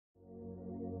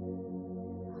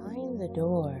the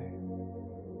door,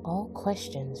 all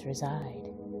questions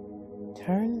reside.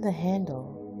 Turn the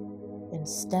handle and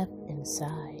step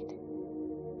inside.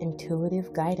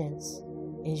 Intuitive guidance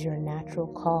is your natural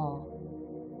call.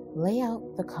 Lay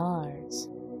out the cards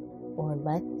or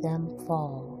let them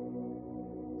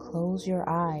fall. Close your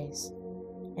eyes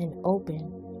and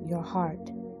open your heart.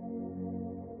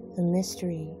 The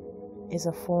mystery is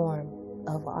a form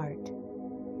of art.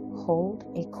 Hold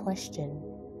a question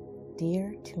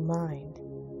dear to mind.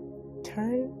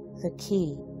 Turn the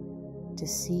key to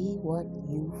see what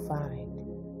you find.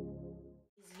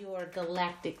 Your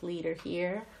galactic leader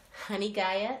here, Honey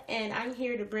Gaia, and I'm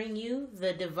here to bring you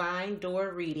the Divine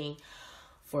Door reading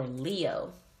for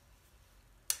Leo.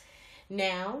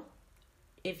 Now,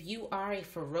 if you are a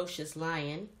ferocious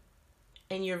lion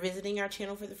and you're visiting our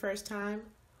channel for the first time,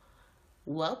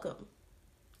 welcome.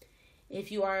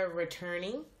 If you are a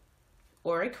returning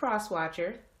or a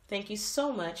cross-watcher, thank you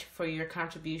so much for your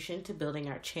contribution to building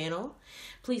our channel.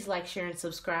 Please like, share, and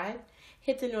subscribe.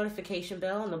 Hit the notification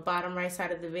bell on the bottom right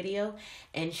side of the video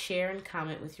and share and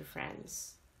comment with your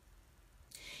friends.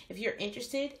 If you're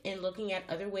interested in looking at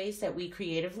other ways that we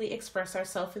creatively express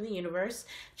ourselves in the universe,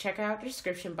 check out the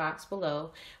description box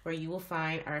below where you will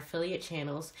find our affiliate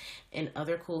channels and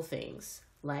other cool things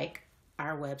like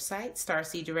our website,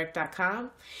 StarseedDirect.com,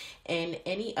 and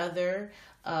any other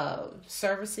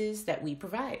services that we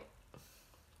provide.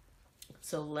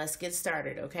 So let's get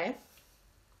started, okay?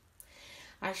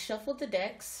 I shuffled the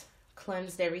decks,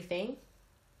 cleansed everything,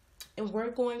 and we're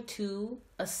going to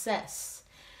assess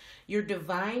your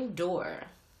divine door.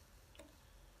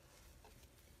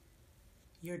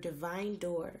 Your divine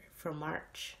door for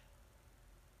March.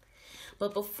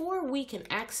 But before we can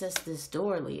access this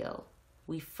door, Leo,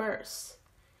 we first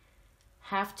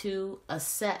have to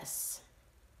assess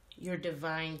your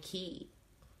divine key.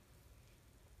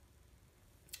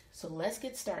 So let's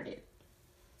get started.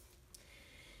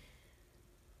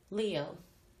 Leo,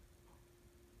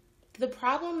 the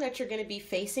problem that you're going to be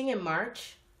facing in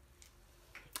March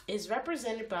is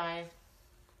represented by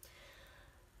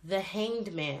the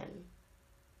Hanged Man.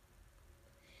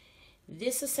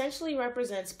 This essentially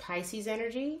represents Pisces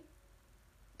energy,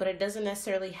 but it doesn't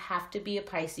necessarily have to be a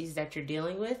Pisces that you're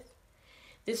dealing with.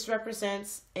 This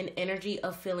represents an energy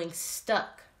of feeling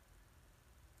stuck,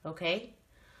 okay?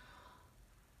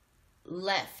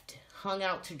 Left, hung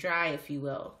out to dry, if you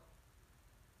will.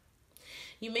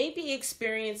 You may be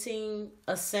experiencing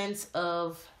a sense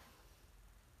of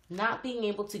not being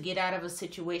able to get out of a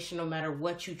situation no matter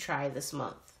what you try this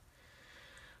month.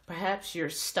 Perhaps you're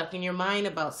stuck in your mind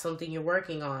about something you're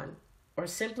working on, or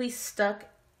simply stuck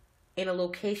in a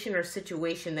location or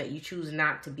situation that you choose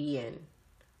not to be in.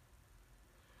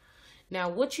 Now,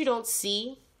 what you don't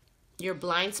see, your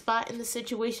blind spot in the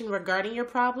situation regarding your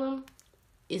problem,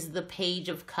 is the Page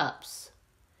of Cups.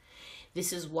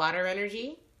 This is water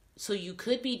energy. So you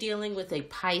could be dealing with a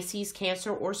Pisces,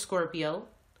 Cancer, or Scorpio.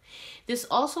 This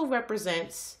also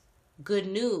represents good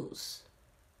news.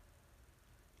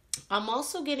 I'm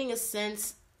also getting a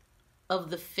sense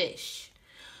of the Fish.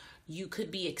 You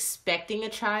could be expecting a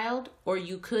child, or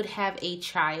you could have a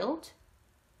child.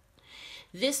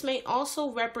 This may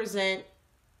also represent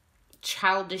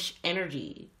childish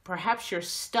energy. Perhaps you're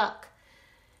stuck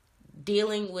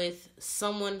dealing with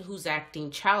someone who's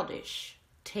acting childish.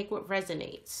 Take what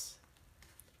resonates.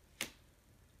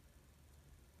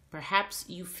 Perhaps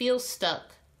you feel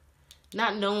stuck,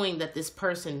 not knowing that this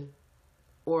person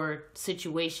or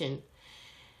situation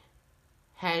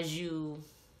has you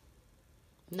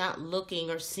not looking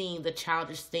or seeing the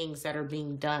childish things that are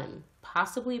being done,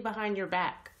 possibly behind your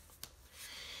back.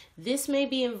 This may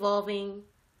be involving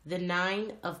the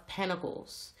Nine of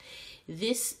Pentacles.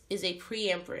 This is a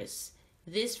pre-empress.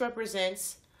 This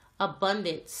represents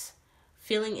abundance,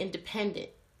 feeling independent.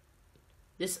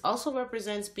 This also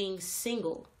represents being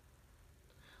single.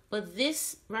 But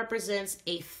this represents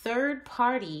a third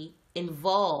party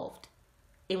involved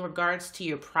in regards to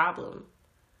your problem.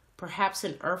 Perhaps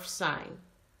an earth sign,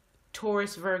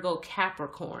 Taurus, Virgo,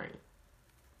 Capricorn.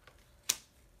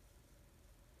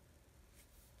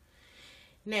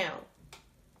 Now,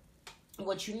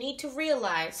 what you need to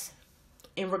realize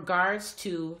in regards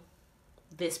to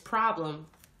this problem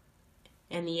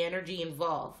and the energy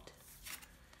involved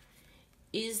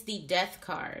is the Death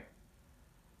card,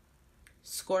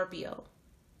 Scorpio.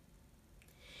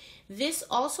 This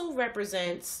also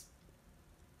represents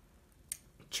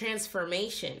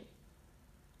transformation.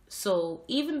 So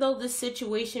even though this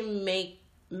situation may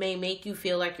make you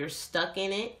feel like you're stuck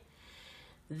in it,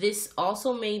 this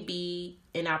also may be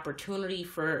an opportunity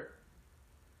for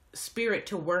spirit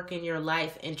to work in your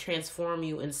life and transform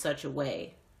you in such a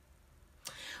way.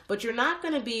 But you're not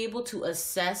going to be able to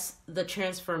assess the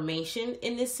transformation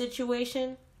in this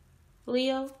situation,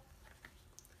 Leo,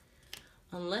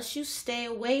 unless you stay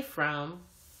away from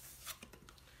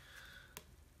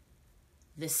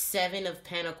the Seven of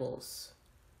Pentacles.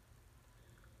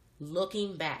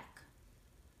 Looking back.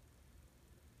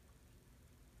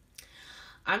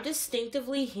 I'm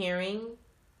distinctively hearing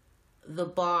the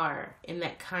bar in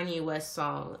that Kanye West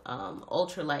song,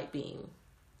 Ultralight Beam,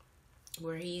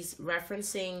 where he's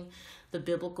referencing the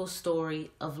biblical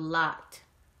story of Lot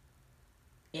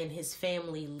and his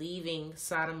family leaving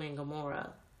Sodom and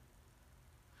Gomorrah.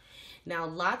 Now,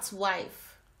 Lot's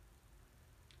wife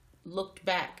looked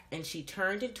back and she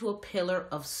turned into a pillar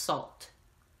of salt.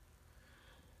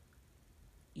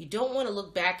 You don't want to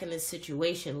look back in this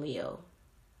situation, Leo.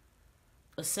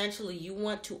 Essentially, you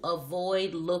want to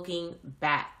avoid looking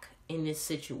back in this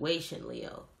situation,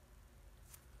 Leo.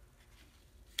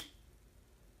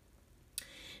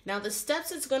 Now, the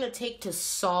steps it's going to take to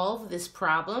solve this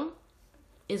problem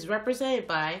is represented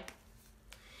by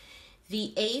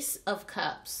the Ace of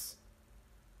Cups.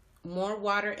 More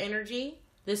water energy.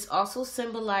 This also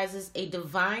symbolizes a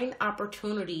divine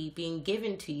opportunity being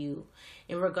given to you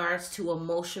in regards to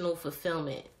emotional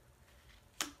fulfillment.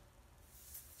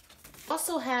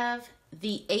 Also have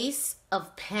the Ace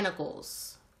of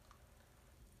Pentacles.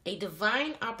 A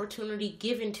divine opportunity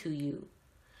given to you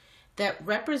that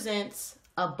represents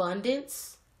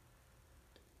abundance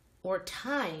or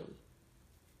time.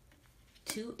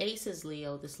 Two aces,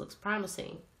 Leo. This looks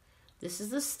promising. This is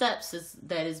the steps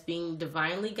that is being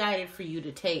divinely guided for you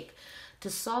to take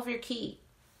to solve your key.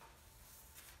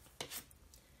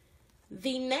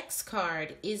 The next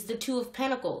card is the Two of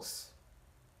Pentacles.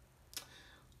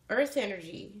 Earth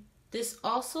energy. This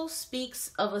also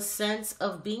speaks of a sense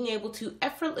of being able to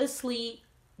effortlessly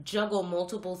juggle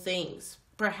multiple things.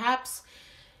 Perhaps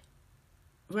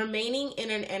remaining in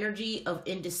an energy of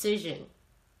indecision.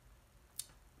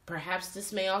 Perhaps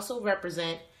this may also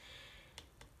represent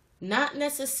not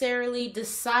necessarily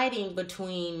deciding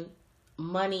between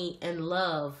money and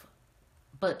love,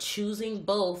 but choosing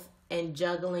both and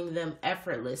juggling them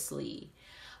effortlessly.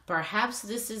 Perhaps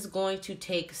this is going to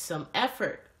take some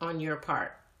effort on your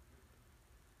part.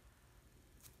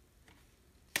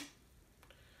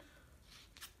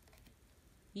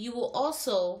 You will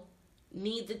also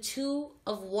need the Two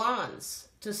of Wands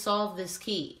to solve this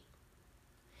key.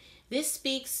 This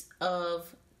speaks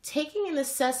of taking an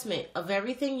assessment of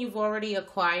everything you've already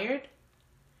acquired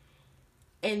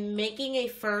and making a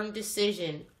firm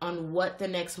decision on what the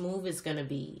next move is going to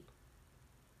be.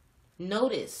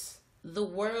 Notice the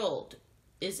world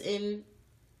is in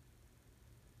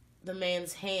the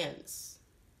man's hands.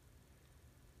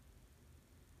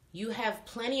 You have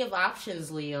plenty of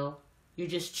options, Leo. You're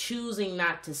just choosing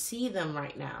not to see them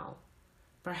right now.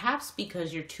 Perhaps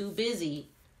because you're too busy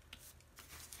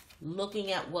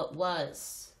looking at what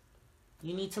was.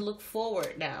 You need to look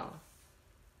forward now.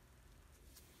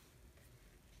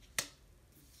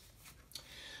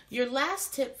 Your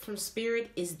last tip from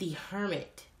Spirit is the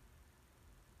Hermit.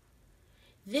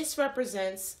 This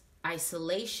represents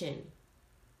isolation,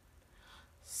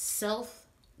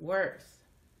 self-worth,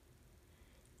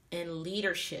 and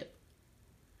leadership.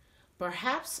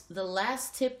 Perhaps the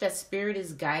last tip that Spirit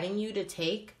is guiding you to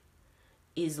take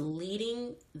is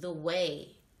leading the way,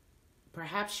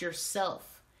 perhaps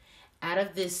yourself, out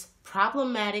of this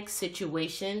problematic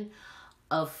situation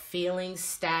of feeling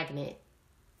stagnant.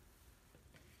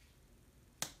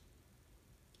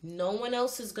 No one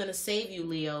else is going to save you,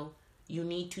 Leo. You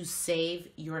need to save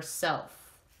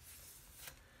yourself.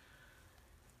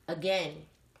 Again,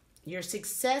 your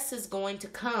success is going to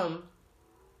come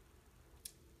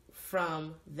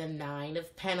from the Nine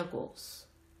of Pentacles.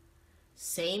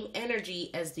 Same energy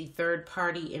as the third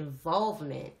party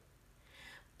involvement.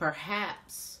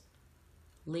 Perhaps,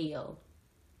 Leo,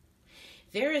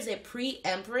 there is a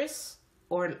pre-empress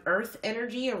or an earth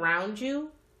energy around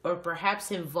you, or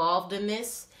perhaps involved in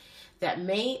this, that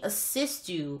may assist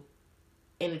you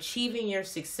in achieving your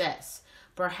success.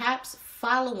 Perhaps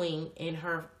following in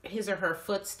his or her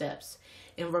footsteps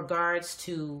in regards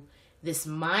to this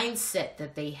mindset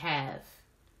that they have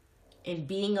in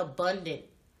being abundant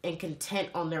and content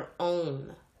on their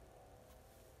own.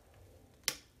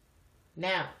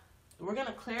 Now, we're going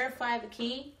to clarify the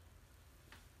key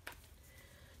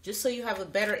just so you have a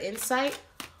better insight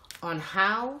on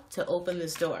how to open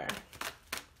this door.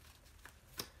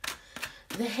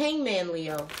 The Hangman,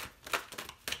 Leo,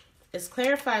 is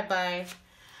clarified by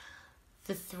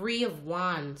the Three of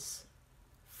Wands,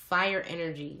 fire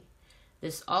energy.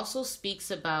 This also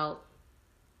speaks about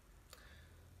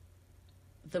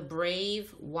the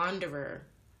brave wanderer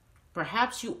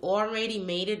Perhaps you already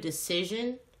made a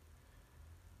decision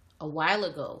a while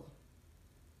ago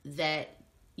that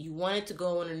you wanted to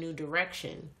go in a new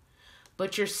direction,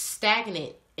 but you're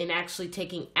stagnant in actually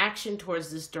taking action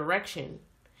towards this direction.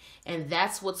 And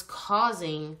that's what's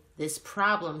causing this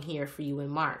problem here for you in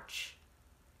March.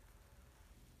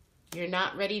 You're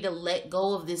not ready to let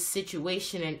go of this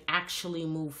situation and actually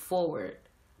move forward,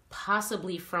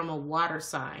 possibly from a water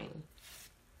sign.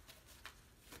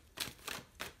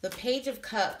 The Page of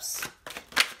Cups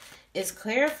is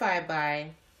clarified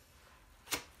by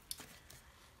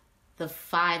the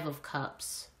Five of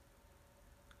Cups.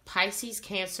 Pisces,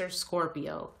 Cancer,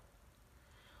 Scorpio.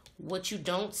 What you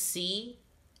don't see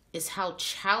is how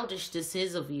childish this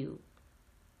is of you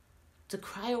to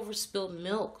cry over spilled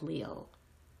milk, Leo.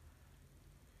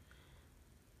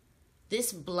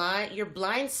 You're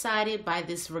blindsided by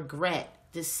this regret,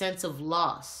 this sense of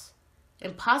loss,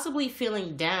 and possibly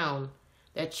feeling down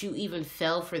that you even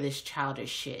fell for this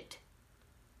childish shit.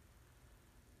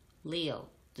 Leo,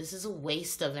 this is a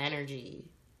waste of energy.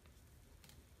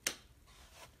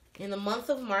 In the month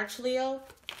of March, Leo,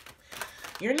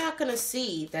 you're not going to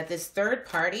see that this third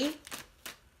party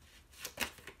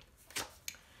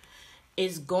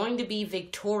is going to be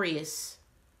victorious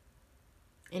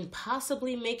in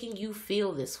possibly making you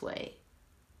feel this way.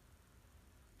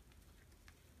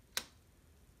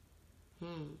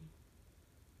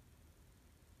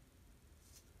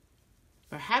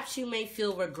 Perhaps you may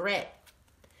feel regret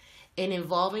in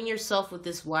involving yourself with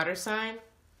this water sign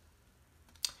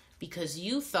because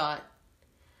you thought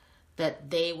that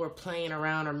they were playing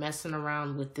around or messing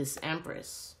around with this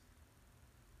Empress.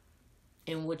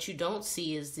 And what you don't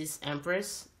see is this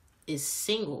Empress is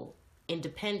single,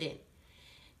 independent,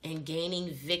 and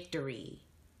gaining victory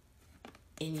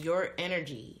in your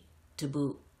energy to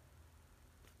boot.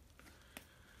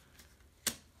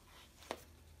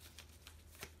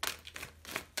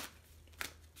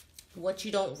 What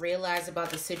you don't realize about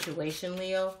the situation,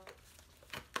 Leo,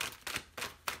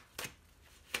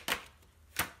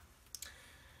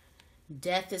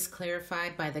 death is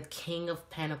clarified by the King of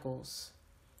Pentacles.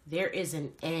 There is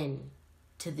an end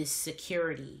to this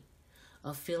security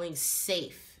of feeling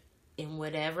safe in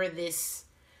whatever this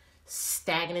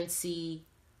stagnancy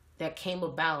that came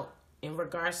about in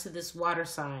regards to this water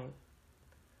sign.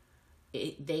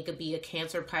 They could be a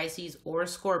Cancer, Pisces, or a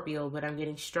Scorpio, but I'm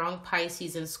getting strong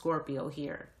Pisces and Scorpio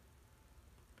here.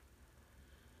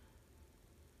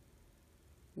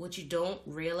 What you don't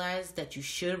realize that you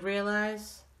should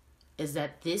realize is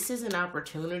that this is an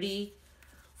opportunity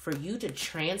for you to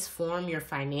transform your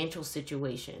financial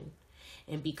situation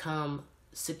and become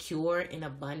secure and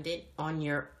abundant on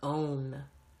your own.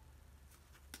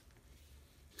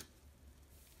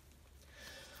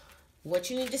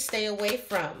 What you need to stay away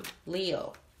from,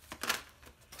 Leo,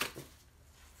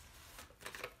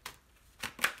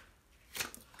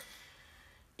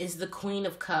 is the Queen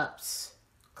of Cups,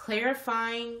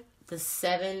 clarifying the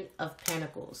Seven of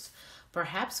Pentacles.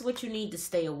 Perhaps what you need to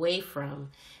stay away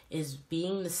from is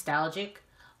being nostalgic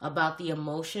about the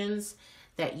emotions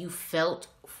that you felt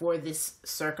for this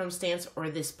circumstance or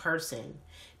this person.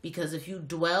 Because if you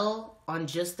dwell on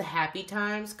just the happy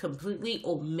times, completely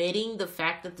omitting the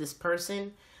fact that this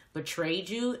person betrayed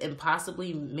you and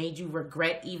possibly made you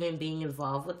regret even being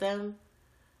involved with them,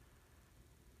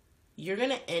 you're going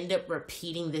to end up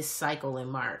repeating this cycle in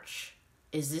March.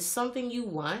 Is this something you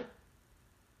want?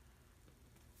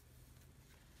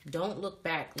 Don't look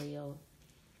back, Leo.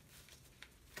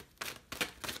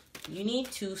 You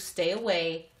need to stay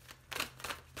away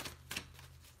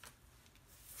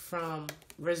from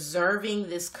reserving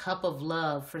this cup of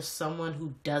love for someone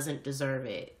who doesn't deserve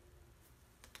it.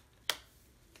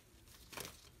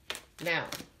 Now,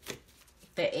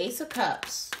 the Ace of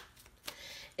Cups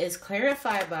is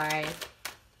clarified by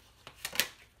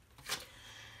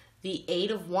the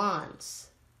Eight of Wands.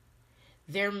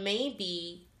 There may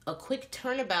be a quick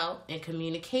turnabout in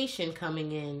communication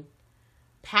coming in,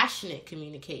 passionate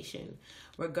communication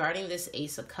regarding this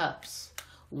Ace of Cups.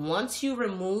 Once you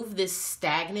remove this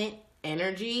stagnant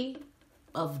energy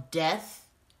of death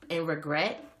and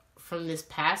regret from this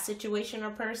past situation or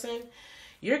person,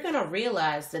 you're going to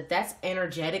realize that that's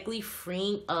energetically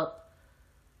freeing up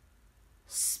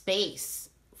space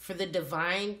for the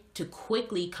divine to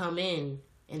quickly come in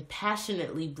and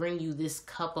passionately bring you this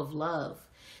cup of love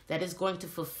that is going to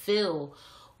fulfill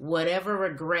whatever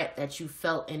regret that you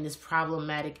felt in this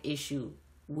problematic issue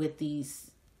with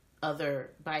these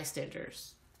other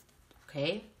bystanders.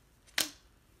 Okay?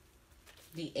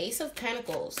 The Ace of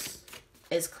Pentacles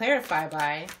is clarified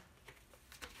by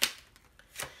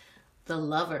the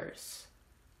Lovers.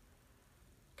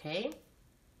 Okay?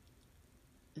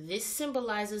 This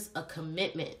symbolizes a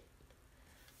commitment,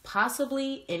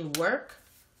 possibly in work.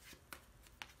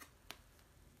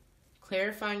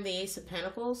 Clarifying the Ace of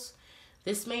Pentacles.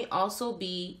 This may also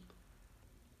be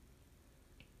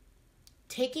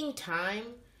taking time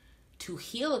to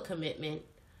heal a commitment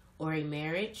or a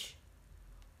marriage,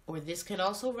 or this can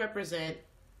also represent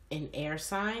an air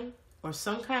sign or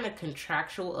some kind of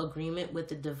contractual agreement with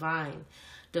the divine.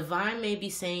 Divine may be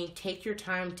saying, take your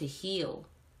time to heal.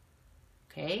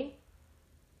 Okay?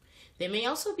 They may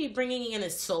also be bringing in a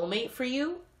soulmate for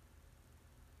you.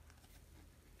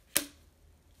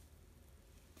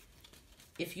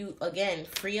 If you, again,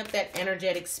 free up that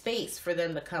energetic space for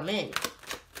them to come in.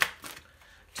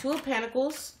 Two of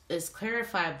Pentacles is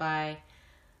clarified by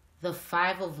the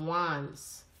Five of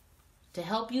Wands. To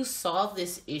help you solve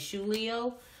this issue,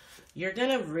 Leo, you're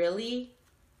going to really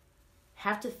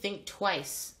have to think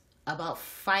twice about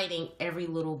fighting every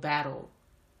little battle.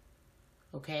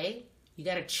 Okay? You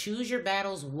got to choose your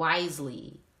battles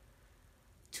wisely.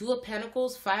 Two of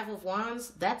Pentacles, Five of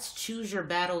Wands, that's choose your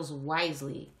battles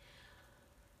wisely.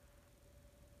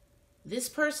 This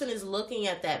person is looking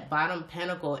at that bottom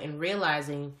pentacle and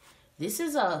realizing this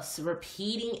is a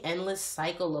repeating endless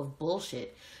cycle of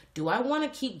bullshit. Do I want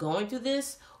to keep going through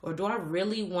this, or do I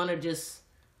really want to just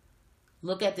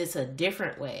look at this a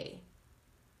different way?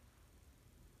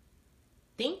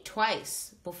 Think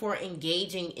twice before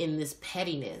engaging in this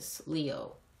pettiness,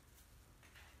 Leo.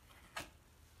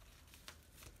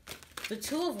 The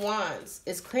Two of Wands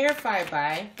is clarified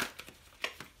by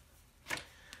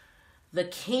the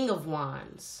King of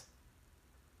Wands.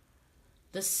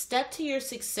 The step to your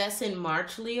success in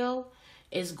March, Leo,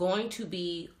 is going to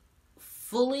be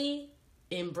fully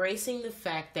embracing the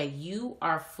fact that you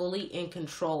are fully in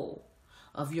control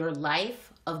of your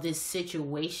life, of this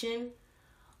situation,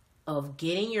 of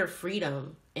getting your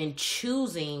freedom and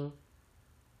choosing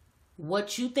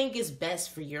what you think is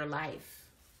best for your life.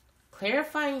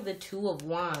 Clarifying the Two of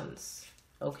Wands,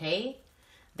 okay?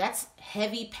 That's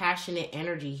heavy, passionate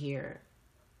energy here.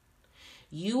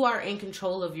 You are in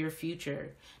control of your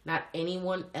future, not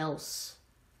anyone else.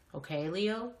 Okay,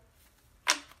 Leo?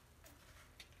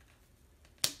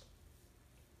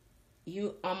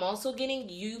 I'm also getting,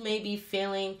 you may be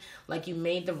feeling like you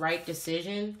made the right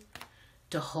decision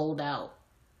to hold out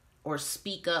or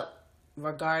speak up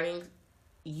regarding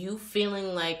you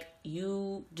feeling like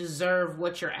you deserve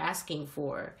what you're asking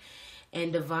for.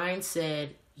 And Divine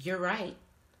said, you're right.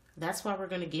 That's why we're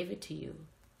going to give it to you.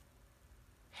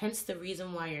 Hence the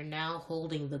reason why you're now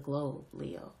holding the globe,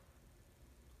 Leo.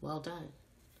 Well done.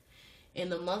 In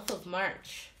the month of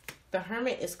March, the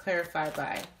Hermit is clarified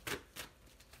by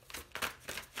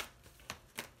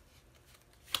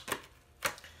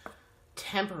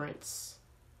Temperance.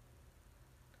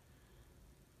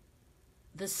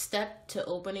 The step to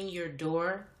opening your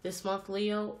door this month,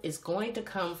 Leo, is going to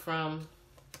come from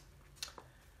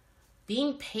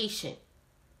being patient.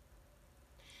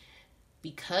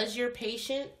 Because you're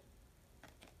patient,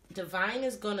 Divine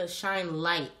is going to shine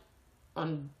light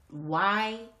on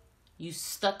why you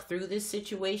stuck through this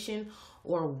situation,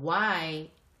 or why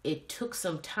it took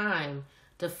some time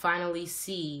to finally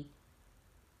see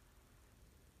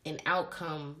an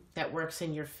outcome that works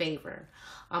in your favor.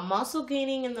 I'm also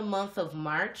getting in the month of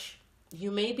March,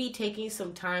 you may be taking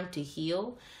some time to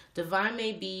heal. Divine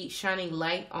may be shining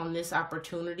light on this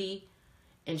opportunity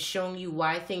and showing you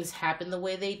why things happened the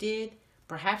way they did.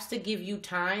 Perhaps to give you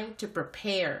time to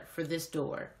prepare for this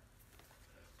door.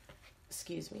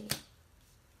 Excuse me.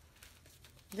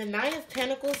 The Nine of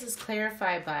Pentacles is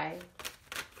clarified by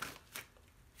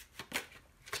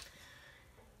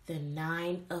the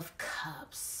Nine of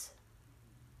Cups.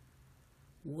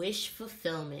 Wish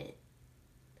fulfillment.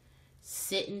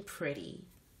 Sitting pretty.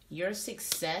 Your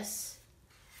success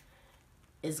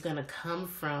is going to come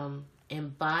from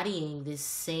embodying this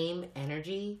same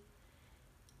energy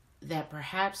that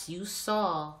perhaps you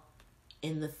saw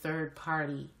in the third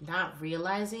party, not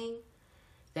realizing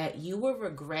that you were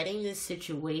regretting this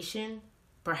situation,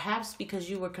 perhaps because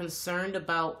you were concerned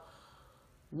about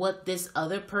what this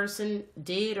other person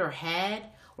did or had,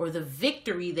 or the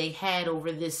victory they had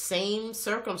over this same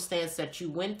circumstance that you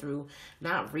went through,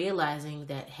 not realizing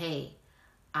that, hey,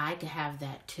 I could have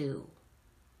that too,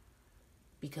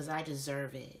 because I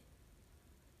deserve it.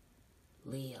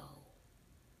 Leo.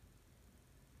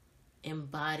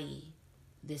 Embody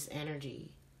this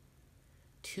energy.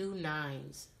 2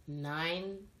 9s.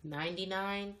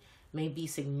 999 may be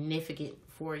significant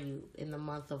for you in the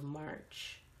month of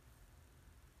March.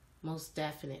 Most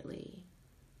definitely.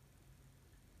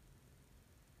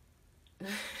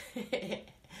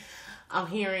 I'm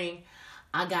hearing,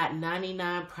 I got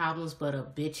 99 problems, but a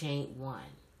bitch ain't one.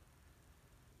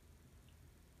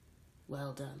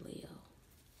 Well done, Leo.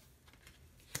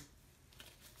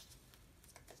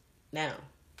 Now,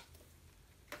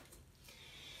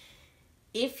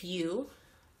 if you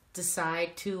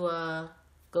decide to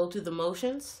go through the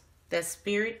motions that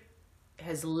Spirit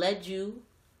has led you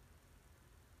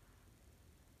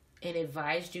and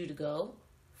advised you to go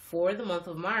for the month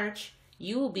of March,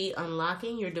 you will be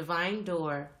unlocking your divine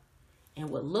door and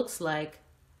what looks like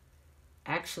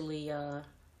actually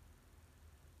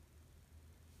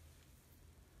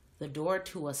the door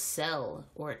to a cell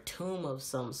or a tomb of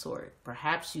some sort.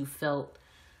 Perhaps you felt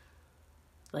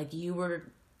like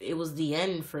it was the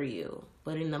end for you.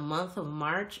 But in the month of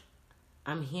March,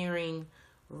 I'm hearing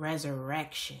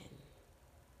resurrection.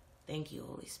 Thank you,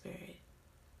 Holy Spirit.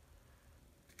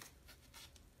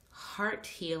 Heart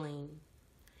healing.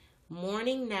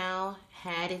 Mourning now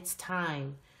had its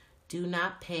time. Do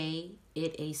not pay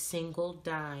it a single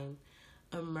dime.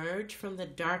 Emerge from the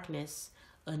darkness.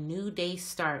 A new day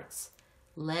starts.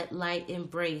 Let light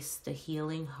embrace the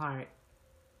healing heart.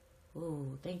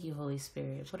 Ooh, thank you, Holy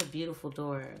Spirit. What a beautiful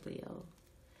door, Leo.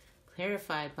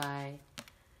 Clarified by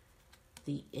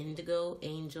the indigo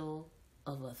angel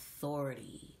of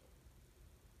authority.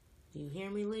 You hear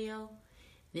me, Leo?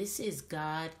 This is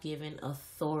God-given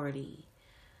authority.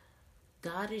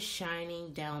 God is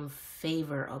shining down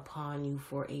favor upon you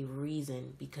for a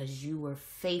reason, because you were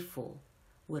faithful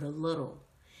with a little.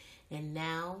 And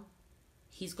now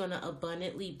he's going to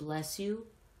abundantly bless you,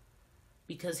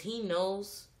 because he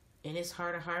knows in his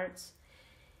heart of hearts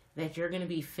that you're going to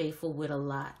be faithful with a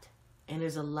lot. And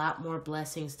there's a lot more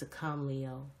blessings to come,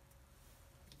 Leo.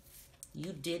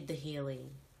 You did the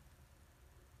healing.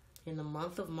 In the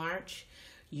month of March,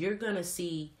 you're going to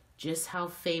see just how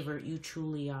favored you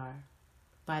truly are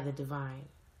by the divine.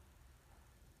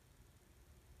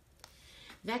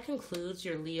 That concludes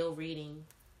your Leo reading,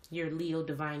 your Leo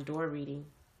Divine Door reading,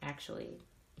 actually.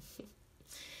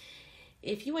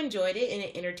 If you enjoyed it and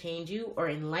it entertained you or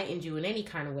enlightened you in any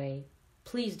kind of way,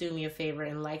 please do me a favor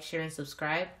and like, share, and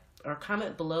subscribe, or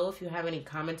comment below if you have any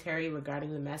commentary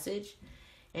regarding the message.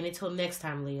 And until next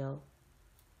time, Leo,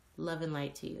 love and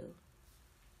light to you.